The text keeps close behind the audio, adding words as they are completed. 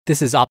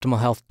This is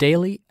Optimal Health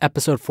Daily,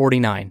 episode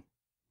 49,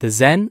 The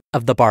Zen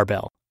of the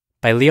Barbell,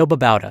 by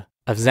Babauta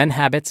of Zen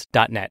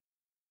Habits.net.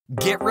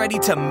 Get ready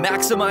to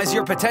maximize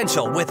your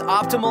potential with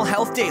Optimal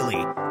Health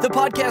Daily, the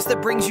podcast that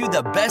brings you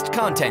the best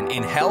content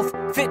in health,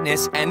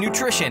 fitness, and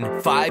nutrition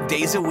 5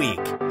 days a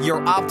week.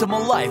 Your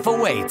optimal life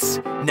awaits.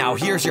 Now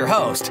here's your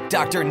host,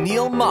 Dr.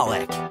 Neil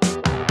Malik.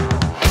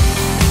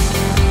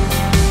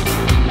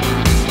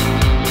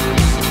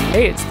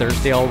 Hey, it's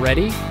Thursday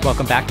already.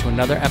 Welcome back to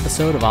another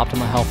episode of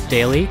Optimal Health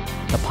Daily,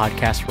 the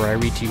podcast where I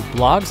read to you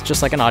blogs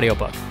just like an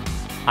audiobook.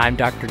 I'm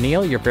Dr.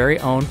 Neil, your very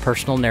own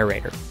personal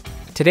narrator.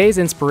 Today's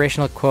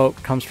inspirational quote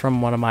comes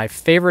from one of my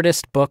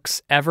favoriteest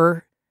books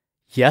ever.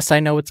 Yes,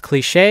 I know it's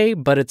cliche,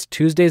 but it's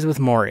Tuesdays with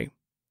Morrie.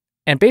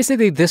 And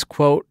basically this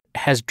quote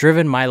has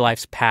driven my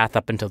life's path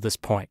up until this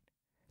point.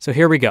 So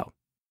here we go.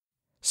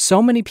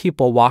 So many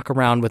people walk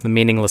around with a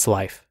meaningless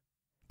life.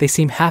 They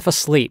seem half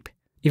asleep,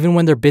 even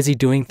when they're busy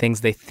doing things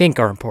they think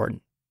are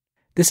important.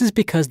 This is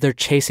because they're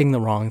chasing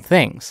the wrong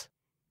things.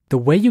 The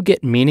way you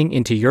get meaning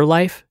into your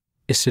life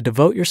is to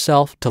devote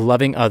yourself to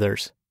loving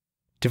others.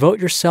 Devote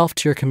yourself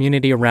to your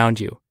community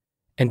around you,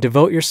 and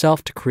devote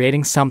yourself to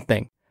creating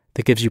something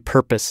that gives you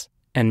purpose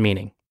and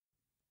meaning.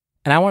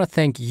 And I want to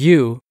thank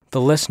you, the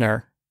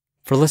listener,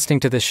 for listening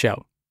to this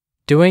show.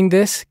 Doing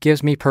this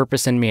gives me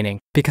purpose and meaning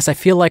because I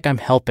feel like I'm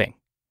helping.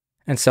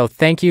 And so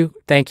thank you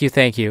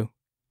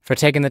for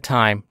taking the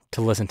time to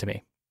listen to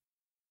me.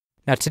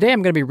 Now today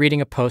I'm going to be reading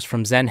a post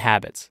from Zen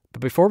Habits, but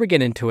before we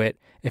get into it,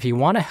 if you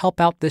want to help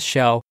out this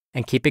show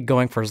and keep it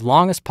going for as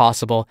long as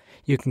possible,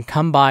 you can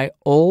come by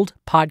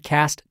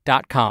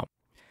oldpodcast.com.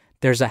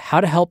 There's a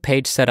how to help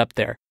page set up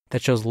there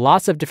that shows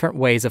lots of different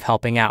ways of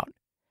helping out.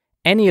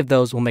 Any of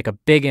those will make a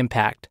big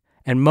impact,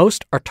 and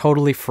most are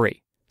totally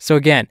free. So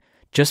again,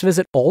 just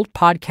visit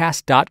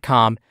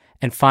oldpodcast.com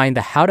and find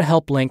the how to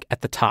help link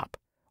at the top,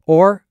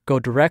 or go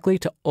directly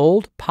to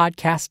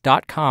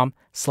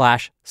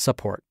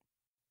oldpodcast.com/support.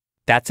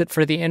 That's it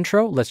for the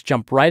intro. Let's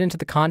jump right into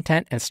the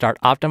content and start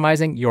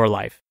optimizing your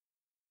life.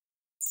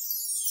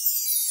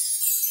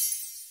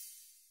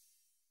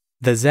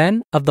 The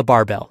Zen of the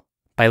Barbell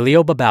by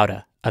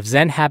Babauta of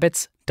Zen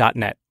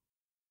Habits.net.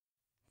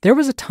 There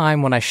was a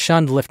time when I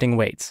shunned lifting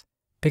weights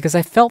because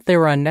I felt they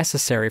were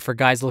unnecessary for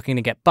guys looking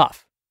to get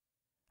buff.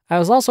 I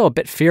was also a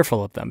bit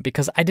fearful of them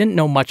because I didn't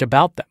know much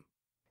about them.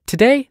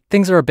 Today,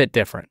 things are a bit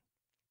different.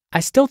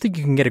 I still think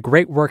you can get a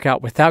great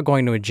workout without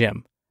going to a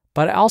gym,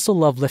 but I also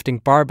love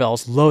lifting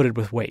barbells loaded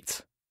with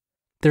weights.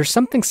 There's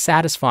something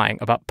satisfying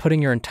about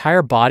putting your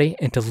entire body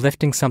into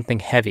lifting something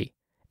heavy,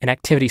 an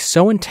activity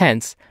so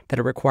intense that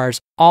it requires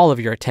all of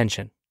your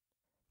attention.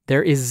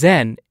 There is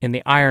zen in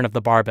the iron of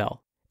the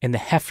barbell, in the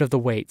heft of the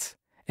weights,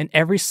 and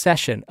every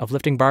session of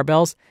lifting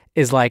barbells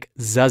is like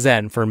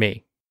zazen for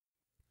me.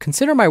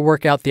 Consider my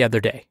workout the other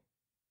day.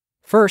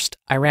 First,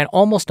 I ran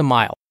almost a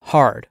mile,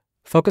 hard,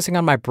 focusing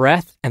on my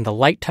breath and the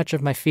light touch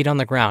of my feet on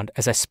the ground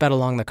as I sped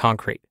along the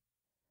concrete.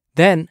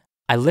 Then,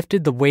 I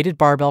lifted the weighted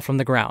barbell from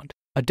the ground,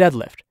 a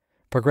deadlift,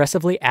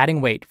 progressively adding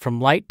weight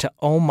from light to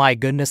oh my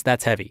goodness,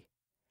 that's heavy.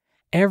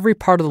 Every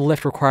part of the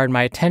lift required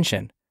my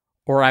attention,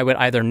 or I would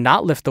either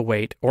not lift the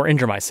weight or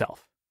injure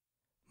myself.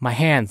 My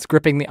hands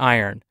gripping the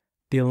iron,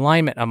 the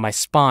alignment of my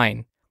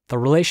spine, the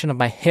relation of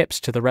my hips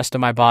to the rest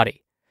of my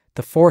body,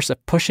 the force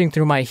of pushing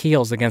through my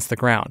heels against the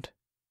ground.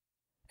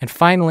 And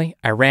finally,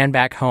 I ran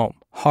back home,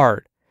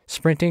 hard,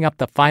 sprinting up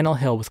the final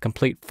hill with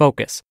complete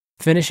focus,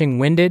 finishing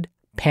winded,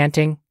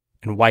 panting,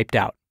 and wiped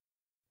out.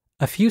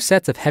 A few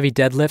sets of heavy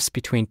deadlifts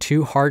between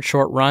 2 hard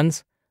short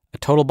runs, a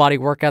total body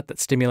workout that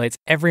stimulates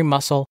every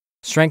muscle,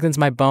 strengthens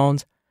my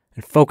bones,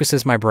 and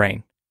focuses my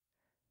brain.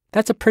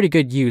 That's a pretty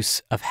good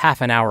use of half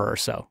an hour or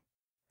so.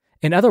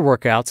 In other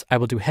workouts, I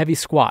will do heavy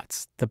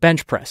squats, the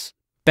bench press,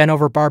 bent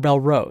over barbell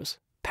rows,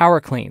 power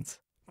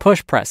cleans,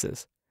 push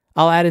presses.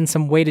 I'll add in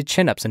some weighted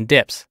chin-ups and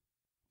dips.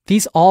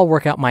 These all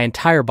work out my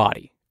entire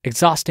body,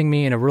 exhausting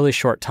me in a really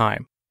short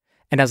time.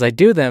 And as I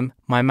do them,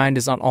 my mind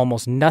is on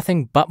almost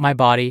nothing but my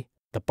body,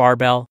 the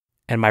barbell,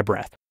 and my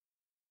breath.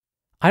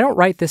 I don't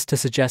write this to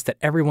suggest that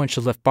everyone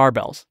should lift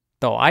barbells,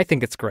 though I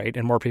think it's great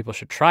and more people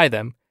should try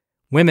them.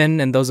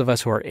 Women and those of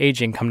us who are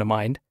aging come to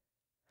mind.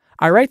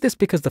 I write this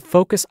because the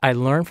focus I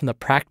learned from the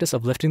practice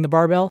of lifting the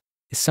barbell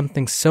is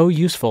something so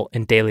useful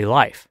in daily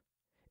life.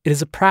 It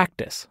is a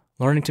practice,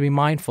 learning to be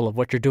mindful of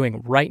what you're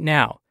doing right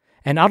now,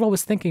 and not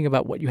always thinking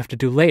about what you have to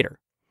do later.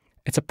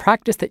 It's a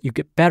practice that you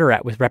get better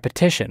at with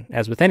repetition,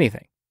 as with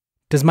anything.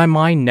 Does my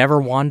mind never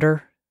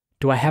wander?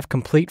 Do I have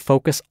complete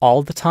focus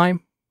all the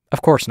time?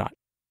 Of course not.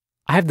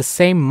 I have the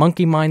same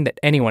monkey mind that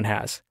anyone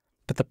has,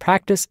 but the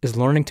practice is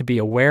learning to be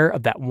aware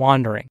of that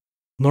wandering,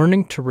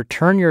 learning to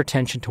return your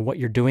attention to what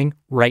you're doing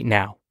right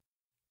now.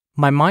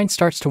 My mind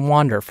starts to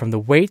wander from the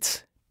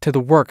weights to the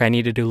work I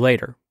need to do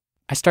later.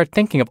 I start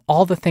thinking of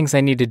all the things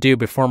I need to do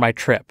before my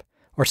trip,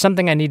 or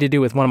something I need to do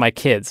with one of my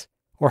kids,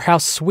 or how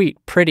sweet,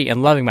 pretty,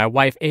 and loving my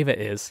wife Ava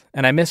is,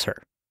 and I miss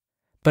her.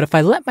 But if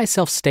I let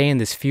myself stay in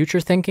this future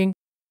thinking,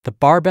 the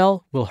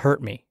barbell will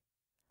hurt me.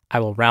 I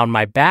will round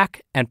my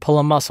back and pull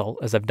a muscle,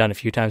 as I've done a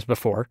few times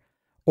before,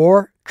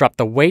 or drop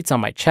the weights on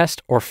my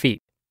chest or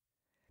feet.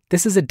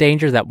 This is a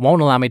danger that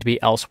won't allow me to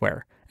be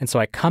elsewhere, and so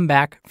I come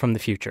back from the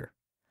future.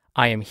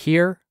 I am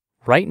here,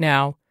 right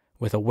now,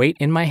 with a weight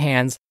in my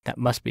hands that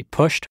must be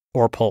pushed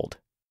or pulled.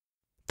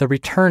 The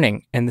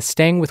returning and the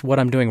staying with what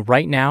I'm doing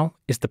right now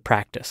is the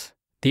practice,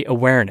 the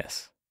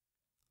awareness.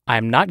 I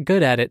am not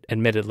good at it,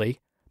 admittedly,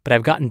 but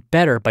I've gotten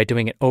better by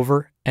doing it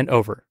over and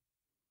over.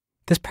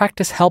 This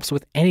practice helps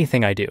with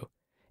anything I do.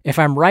 If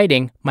I'm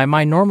writing, my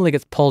mind normally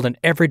gets pulled in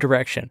every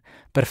direction,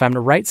 but if I'm to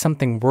write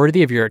something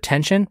worthy of your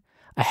attention,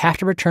 I have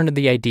to return to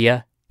the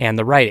idea and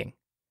the writing.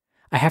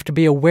 I have to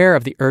be aware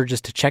of the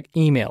urges to check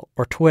email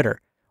or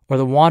Twitter, or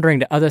the wandering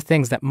to other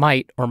things that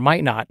might or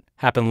might not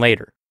happen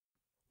later.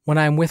 When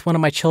I am with one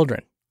of my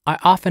children, I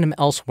often am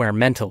elsewhere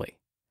mentally.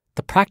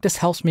 The practice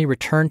helps me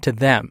return to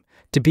them,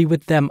 to be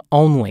with them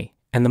only,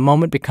 and the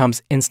moment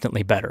becomes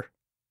instantly better.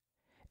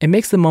 It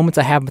makes the moments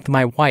I have with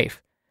my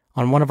wife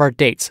on one of our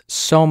dates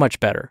so much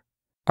better.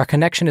 Our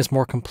connection is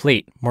more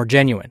complete, more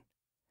genuine.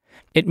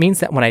 It means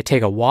that when I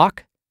take a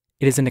walk,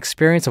 it is an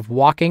experience of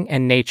walking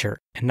and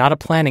nature and not a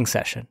planning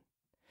session.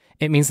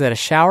 It means that a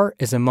shower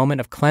is a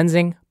moment of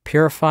cleansing,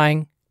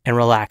 purifying, and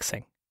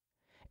relaxing.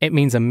 It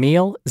means a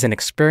meal is an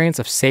experience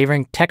of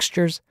savoring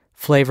textures,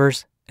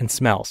 flavors, and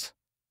smells.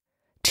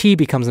 Tea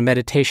becomes a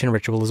meditation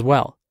ritual as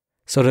well.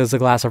 So does a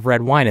glass of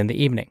red wine in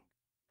the evening.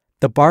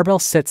 The barbell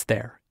sits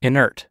there,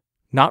 inert,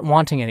 not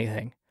wanting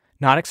anything,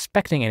 not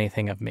expecting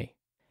anything of me.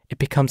 It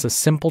becomes a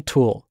simple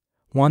tool,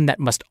 one that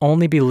must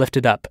only be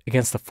lifted up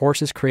against the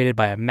forces created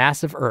by a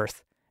massive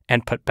earth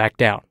and put back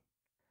down.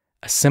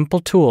 A simple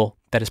tool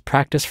that is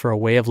practiced for a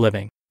way of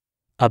living,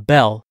 a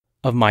bell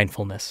of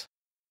mindfulness.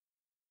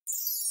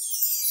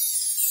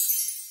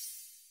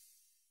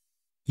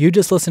 You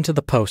just listened to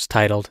the post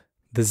titled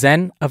The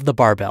Zen of the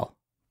Barbell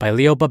by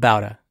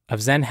Babauta of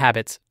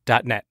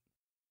ZenHabits.net.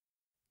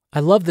 I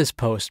love this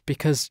post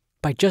because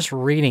by just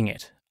reading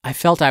it, I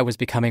felt I was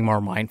becoming more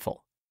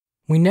mindful.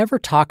 We never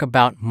talk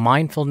about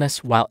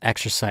mindfulness while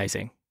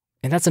exercising,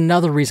 and that's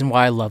another reason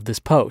why I love this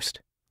post.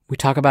 We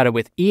talk about it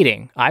with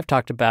eating. I've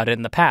talked about it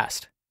in the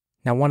past.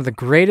 Now, one of the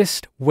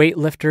greatest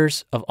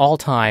weightlifters of all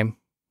time,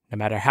 no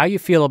matter how you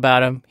feel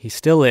about him, he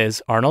still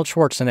is, Arnold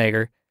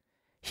Schwarzenegger,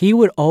 he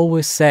would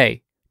always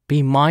say,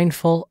 be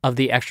mindful of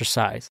the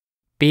exercise.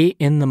 Be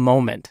in the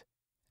moment.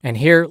 And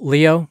here,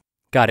 Leo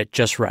got it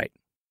just right.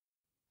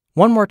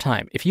 One more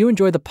time, if you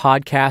enjoy the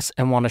podcast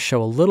and want to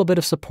show a little bit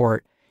of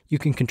support, you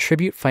can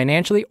contribute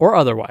financially or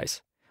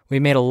otherwise. We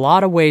made a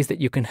lot of ways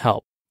that you can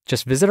help.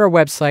 Just visit our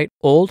website,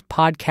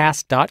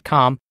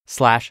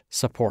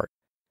 oldpodcast.com/support,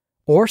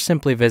 or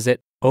simply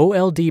visit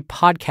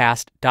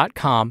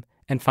oldpodcast.com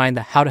and find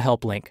the How to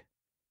Help link.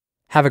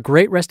 Have a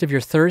great rest of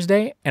your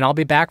Thursday, and I'll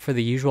be back for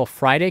the usual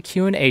Friday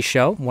Q&A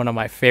show, one of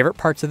my favorite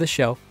parts of the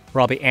show,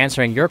 where I'll be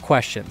answering your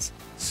questions.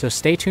 So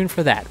stay tuned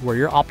for that, where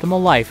your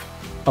optimal life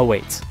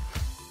awaits.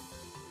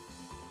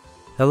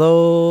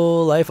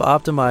 Hello, Life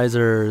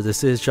Optimizer.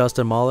 This is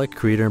Justin Malik,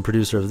 creator and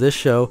producer of this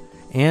show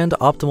and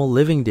Optimal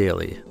Living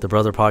Daily, the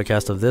brother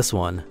podcast of this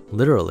one.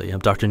 Literally, I'm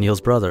Dr.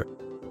 Neil's brother.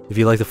 If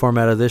you like the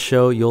format of this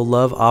show, you'll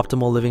love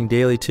Optimal Living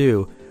Daily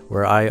too,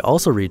 where I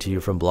also read to you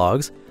from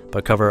blogs,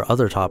 but cover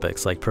other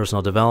topics like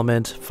personal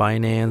development,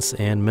 finance,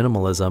 and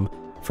minimalism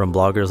from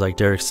bloggers like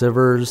Derek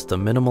Sivers, The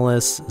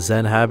Minimalists,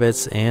 Zen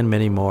Habits, and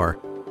many more.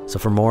 So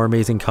for more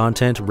amazing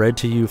content read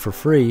to you for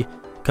free,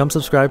 come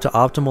subscribe to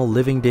Optimal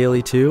Living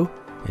Daily too,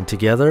 and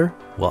together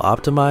we'll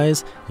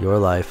optimize your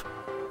life.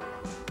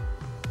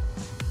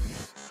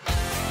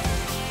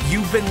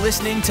 You've been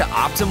listening to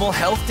Optimal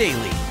Health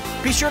Daily.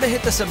 Be sure to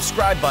hit the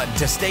subscribe button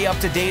to stay up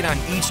to date on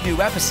each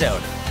new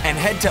episode, and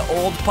head to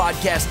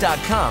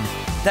oldpodcast.com.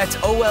 That's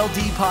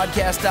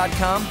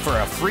oldpodcast.com for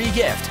a free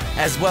gift,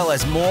 as well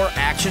as more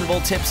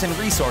actionable tips and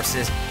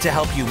resources to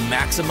help you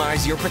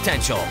maximize your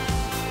potential.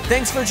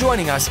 Thanks for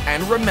joining us,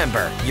 and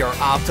remember, your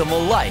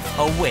optimal life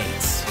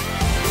awaits.